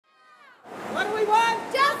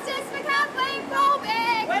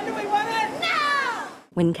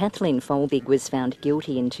When Kathleen Folbigg was found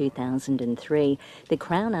guilty in 2003, the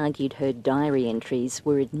Crown argued her diary entries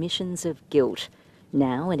were admissions of guilt.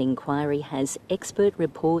 Now an inquiry has expert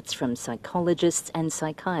reports from psychologists and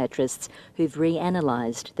psychiatrists who've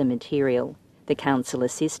reanalysed the material. The counsel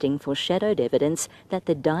assisting foreshadowed evidence that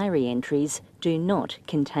the diary entries do not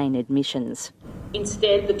contain admissions.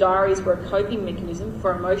 Instead, the diaries were a coping mechanism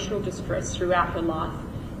for emotional distress throughout her life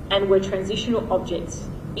and were transitional objects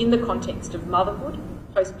in the context of motherhood,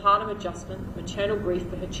 postpartum adjustment, maternal grief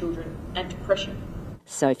for her children and depression.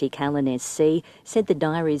 Sophie Callan SC said the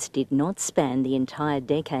diaries did not span the entire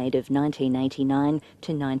decade of 1989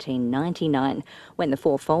 to 1999, when the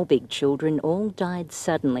 4 Folbigg children all died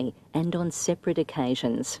suddenly and on separate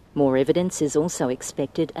occasions. More evidence is also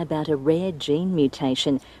expected about a rare gene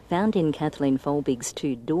mutation found in Kathleen Folbigg's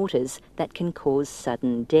 2 daughters that can cause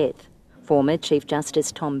sudden death. Former Chief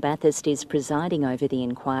Justice Tom Bathurst is presiding over the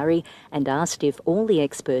inquiry and asked if all the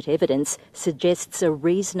expert evidence suggests a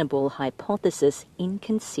reasonable hypothesis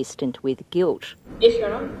inconsistent with guilt. Yes,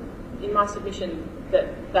 Your Honour, in my submission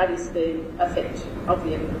that is the effect of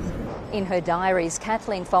the evidence. In her diaries,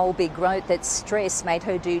 Kathleen Folbigg wrote that stress made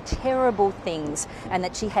her do terrible things and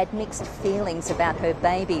that she had mixed feelings about her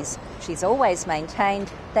babies. She's always maintained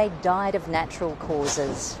they died of natural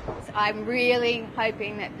causes. I'm really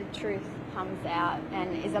hoping that the truth comes out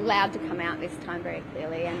and is allowed to come out this time very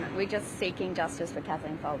clearly, and we're just seeking justice for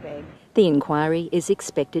Kathleen Folbigg. The inquiry is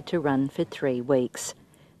expected to run for 3 weeks.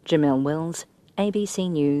 Jamelle Wells, ABC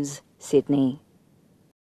News, Sydney.